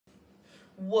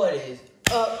What is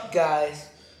up, guys?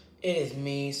 It is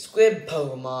me, Squid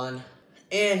Pokemon,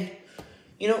 and,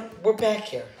 we're back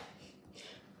here.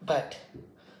 But,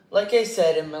 like I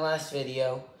said in my last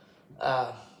video,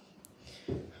 I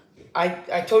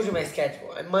told you my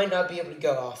schedule. I might not be able to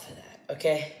go off of that,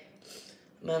 okay?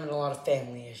 I'm having a lot of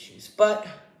family issues, but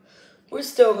we're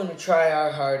still going to try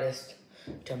our hardest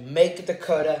to make the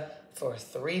quota for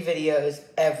 3 videos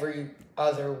every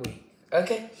other week,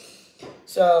 okay?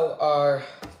 So, our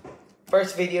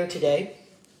first video today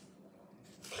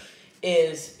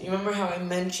is, you remember how I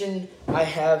mentioned I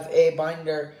have a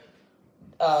binder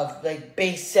of,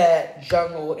 base set,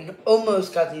 jungle, and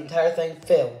almost got the entire thing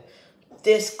filled.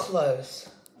 This close.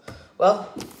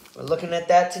 Well, we're looking at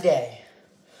that today.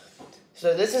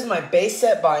 So this is my base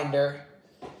set binder,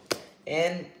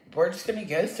 and we're just going to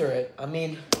go through it. I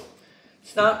mean,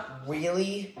 it's not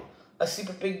really a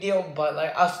super big deal, but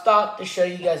I'll stop to show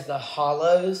you guys the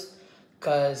hollows,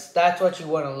 because that's what you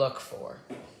want to look for.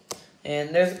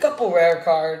 And there's a couple rare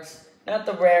cards, not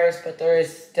the rarest, but there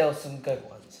is still some good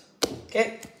ones.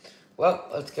 Okay, well,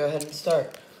 let's go ahead and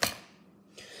start.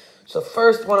 So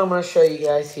first one I'm going to show you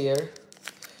guys here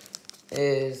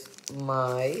is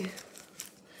my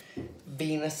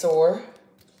Venusaur.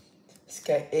 This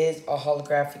guy is a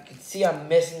holographic. You can see I'm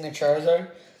missing the Charizard,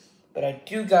 but I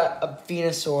do got a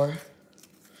Venusaur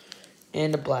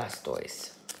and a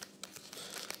Blastoise.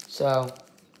 So,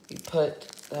 you put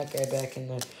that guy back in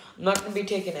there. I'm not going to be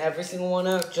taking every single one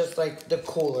out, just the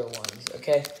cooler ones,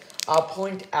 okay? I'll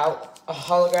point out a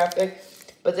holographic,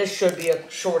 but this should be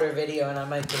a shorter video, and I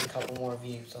might get a couple more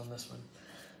views on this one.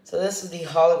 So this is the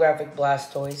holographic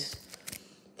Blastoise.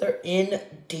 They're in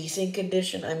decent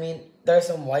condition. I mean, there's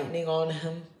some whitening on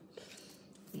him,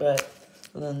 but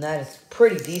other than that, it's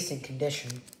pretty decent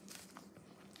condition.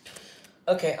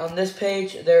 Okay, on this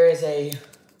page, there is a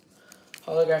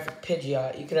holographic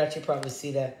Pidgeot. You could actually probably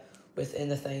see that within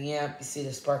the thing. Yeah, you see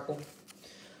the sparkle.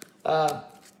 I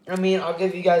mean, I'll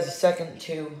give you guys a second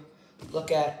to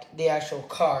look at the actual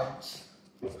cards.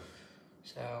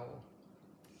 So,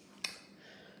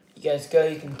 you guys go.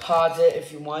 You can pause it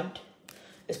if you want.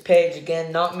 This page,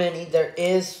 again, not many. There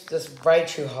is this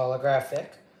Raichu holographic.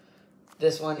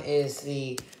 This one is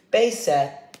the base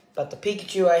set, but the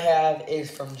Pikachu I have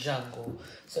is from Jungle.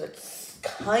 So it's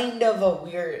kind of a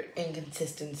weird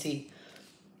inconsistency,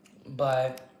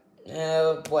 but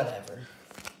whatever.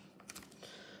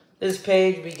 This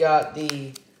page, we got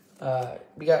the, holographic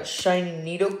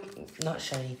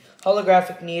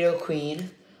Nidoqueen,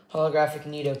 holographic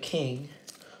Nidoking,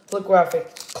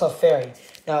 holographic Clefairy.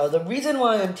 Now, the reason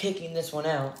why I'm taking this one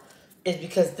out is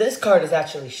because this card is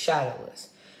actually shadowless.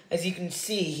 As you can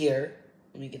see here,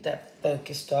 let me get that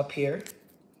focused up here.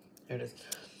 There it is.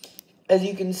 As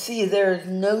you can see, there is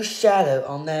no shadow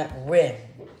on that rim.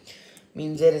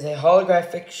 Means it is a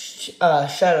holographic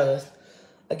shadowless.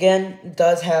 Again,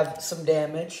 does have some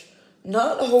damage.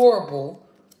 Not horrible.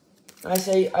 I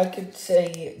could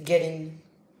say getting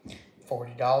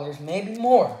 $40, maybe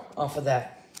more off of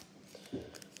that.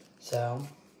 So,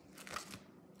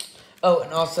 oh,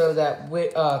 and also that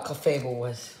Clefable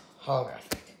was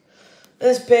holographic.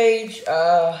 This page,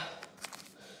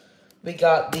 we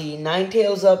got the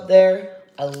Ninetales up there.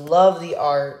 I love the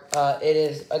art. It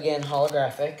is, again,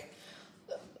 holographic.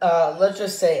 Let's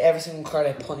just say every single card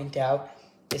I point out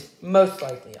is most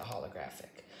likely a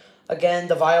holographic. Again,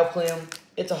 the Vileplume,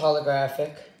 it's a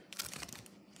holographic.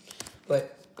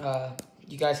 But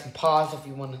you guys can pause if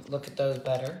you want to look at those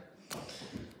better.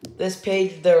 This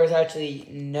page, there was actually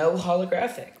no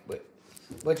holographic,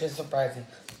 which is surprising.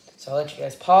 So I'll let you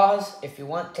guys pause if you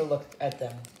want to look at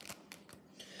them.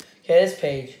 Okay, this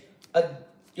page.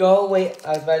 Oh, wait,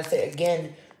 I was about to say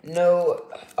again, no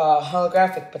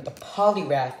holographic, but the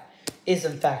Poliwrath is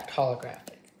in fact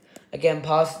holographic. Again,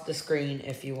 pause the screen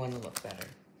if you want to look better.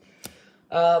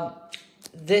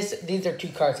 These are 2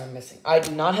 cards I'm missing. I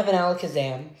do not have an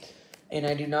Alakazam, and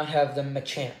I do not have the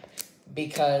Machamp.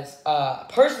 Because,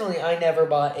 personally, I never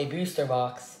bought a booster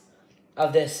box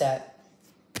of this set.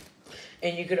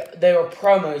 And they were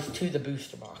promos to the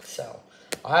booster box. So,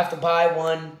 I'll have to buy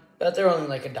one, but they're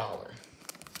only $1.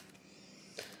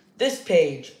 This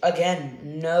page,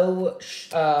 again, no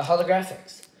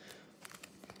holographics.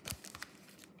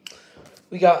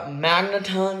 We got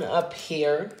Magneton up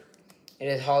here. It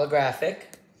is holographic.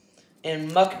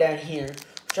 And Muck down here.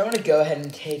 Which I'm going to go ahead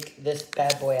and take this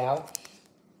bad boy out.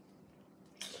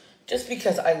 Just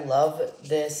because I love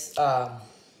this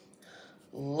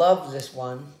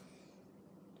one.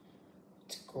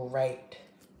 It's great.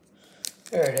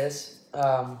 There it is.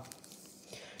 Nothing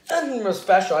real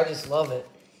special, I just love it.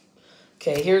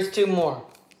 Okay, here's 2 more.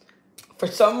 For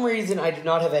some reason, I do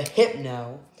not have a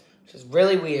Hypno, which is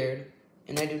really weird,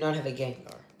 and I do not have a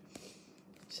Gengar.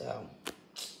 So,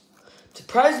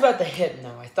 surprised about the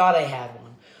Hypno. I thought I had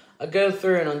one. I'll go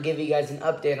through and I'll give you guys an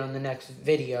update on the next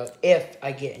video if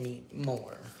I get any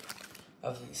more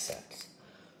of these sets.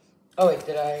 Oh, wait,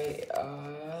 did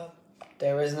I...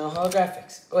 there was no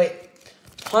holographics. Wait,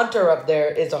 Hunter up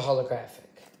there is a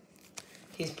holographic.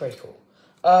 He's pretty cool.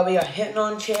 We got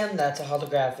Hitmonchan, that's a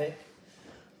holographic.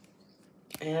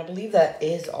 And I believe that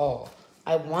is all.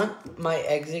 I want my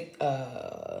exit,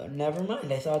 never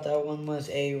mind. I thought that one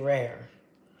was a rare.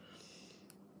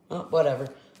 Oh, whatever.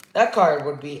 That card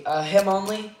would be, him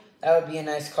only. That would be a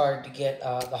nice card to get,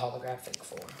 the holographic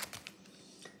for.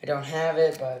 I don't have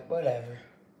it, but whatever.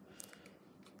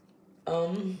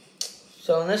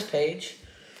 So on this page,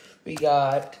 we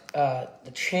got,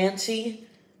 the Chansey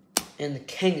and the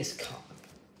Kangaskhan.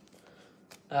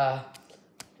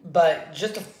 But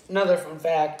just another fun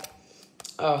fact,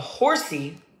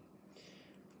 Horsey,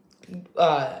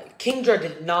 Kingdra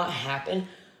did not happen.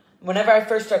 Whenever I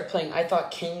first started playing, I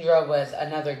thought Kingdra was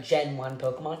another Gen 1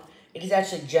 Pokemon. It is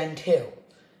actually Gen 2.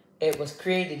 It was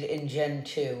created in Gen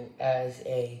 2 as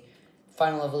a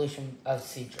final evolution of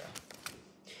Seadra.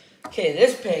 Okay,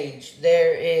 this page,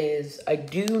 there is, I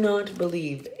do not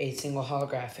believe, a single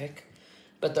holographic,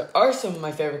 but there are some of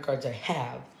my favorite cards I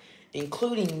have,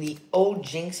 including the old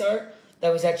Jinx art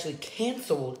that was actually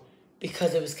canceled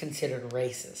because it was considered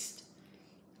racist.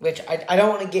 Which, I don't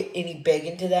want to get any big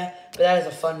into that, but that is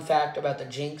a fun fact about the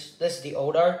Jinx. This is the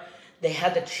old art. They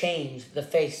had to change the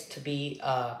face to be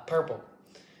purple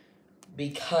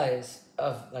because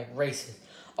of, like, racism.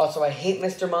 Also, I hate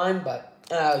Mr. Mime, but,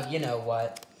 you know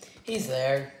what. He's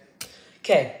there.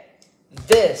 Okay,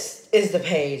 this is the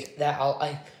page that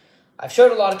I've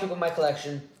showed a lot of people in my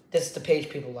collection. This is the page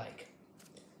people like.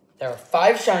 There are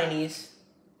 5 shinies,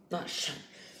 not shiny,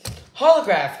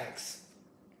 holographics,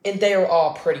 and they are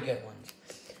all pretty good ones.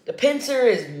 The Pinsir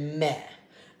is meh,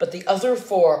 but the other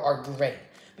 4 are great.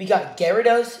 We got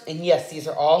Gyarados, and yes, these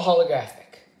are all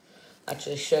holographic. I'll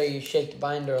actually show you, shake the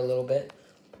binder a little bit,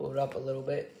 pull it up a little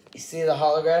bit. You see the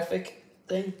holographic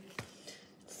thing?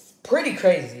 It's pretty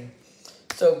crazy.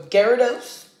 So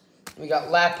Gyarados, we got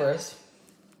Lapras,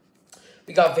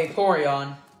 we got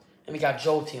Vaporeon, and we got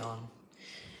Jolteon.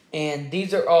 And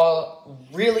these are all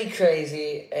really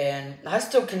crazy, and I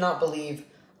still cannot believe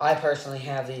I personally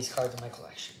have these cards in my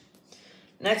collection.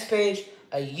 Next page,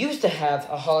 I used to have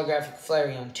a holographic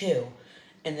Flareon too,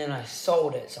 and then I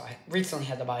sold it, so I recently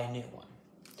had to buy a new one.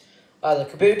 The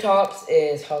Kabutops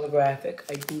is holographic,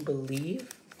 I do believe.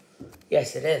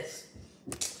 Yes, it is.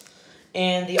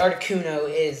 And the Articuno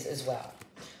is as well.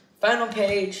 Final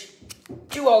page,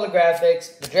 2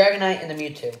 holographics, the Dragonite and the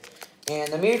Mewtwo.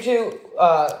 And the Mewtwo,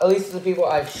 at least to the people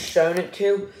I've shown it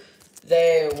to,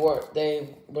 they were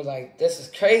like, this is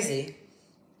crazy,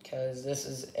 because this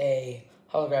is a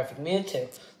holographic Mewtwo.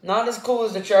 Not as cool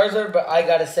as the Charizard, but I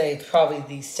gotta say it's probably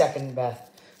the second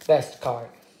best card.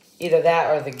 Either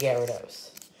that or the Gyarados.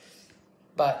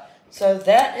 But, so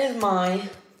that is my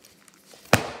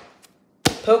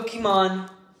Pokemon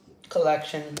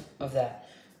collection of that.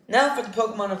 Now for the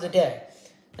Pokemon of the day.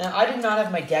 Now, I do not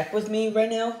have my deck with me right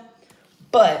now,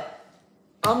 but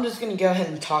I'm just going to go ahead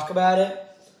and talk about it.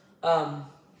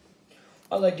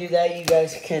 While I do that, you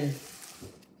guys can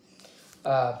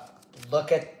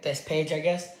look at this page, I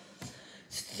guess.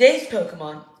 So today's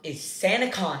Pokemon is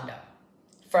Sandaconda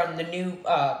from the new,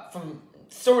 from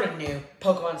sort of new,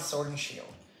 Pokemon Sword and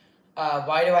Shield.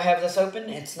 Why do I have this open?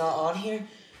 It's not on here.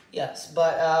 Yes,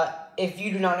 but if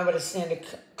you do not know what a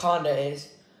Sandaconda is,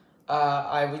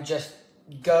 I would just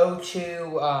go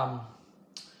to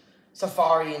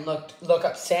Safari and look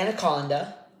up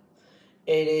Sandaconda.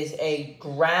 It is a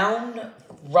ground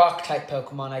rock-type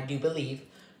Pokemon, I do believe.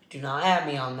 Do not add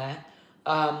me on that.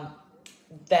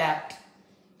 That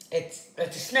it's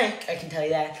a snake, I can tell you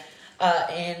that.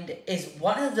 And is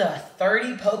one of the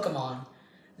 30 Pokemon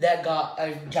that got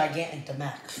a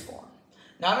Gigantamax form.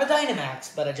 Not a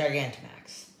Dynamax, but a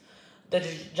Gigantamax. The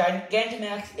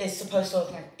Gigantamax is supposed to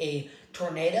look like a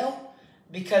tornado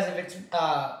because of its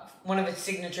one of its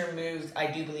signature moves. I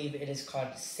do believe it is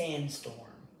called Sandstorm.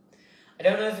 I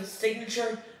don't know if it's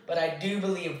signature, but I do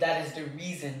believe that is the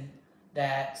reason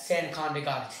that Sandaconda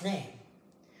got its name.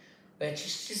 Which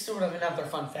is just sort of another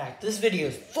fun fact. This video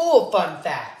is full of fun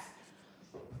facts.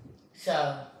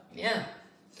 So, yeah.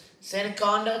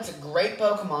 Sandaconda, it's a great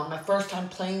Pokemon. My first time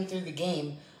playing through the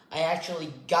game, I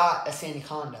actually got a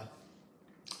Sandaconda.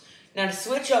 Now, to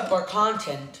switch up our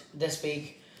content this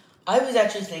week, I was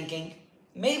actually thinking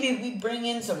maybe we bring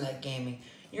in some of that gaming.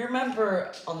 You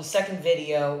remember on the second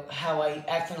video how I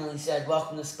accidentally said,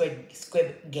 welcome to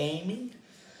Squid Gaming?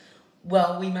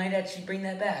 Well, we might actually bring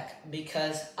that back,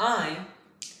 because I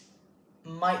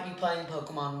might be playing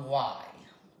Pokemon Y.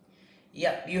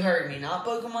 Yep, you heard me. Not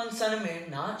Pokemon Sun and Moon,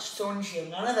 not Sword and Shield,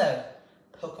 none of those.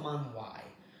 Pokemon Y.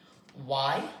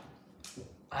 Why?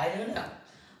 I don't know.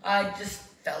 I just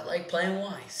felt like playing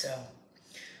Y, so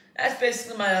that's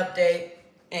basically my update,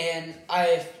 and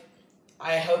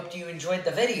I hope you enjoyed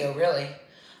the video, really.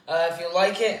 If you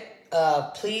like it,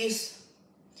 please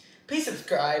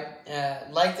subscribe,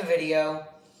 like the video,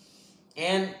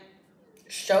 and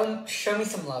show me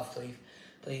some love,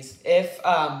 please. If,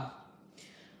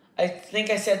 I think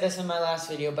I said this in my last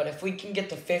video, but if we can get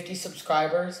to 50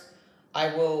 subscribers,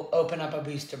 I will open up a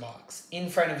booster box in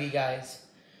front of you guys,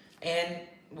 and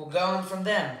we'll go on from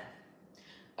them.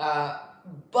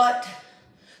 But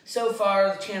so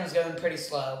far, the channel's going pretty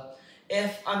slow.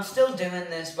 If I'm still doing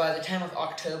this by the time of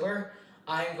October,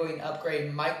 I'm going to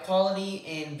upgrade mic quality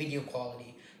and video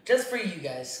quality. Just for you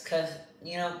guys, because,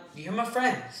 you know, you're my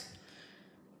friends.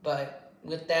 But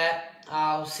with that,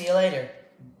 I'll see you later.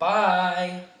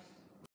 Bye!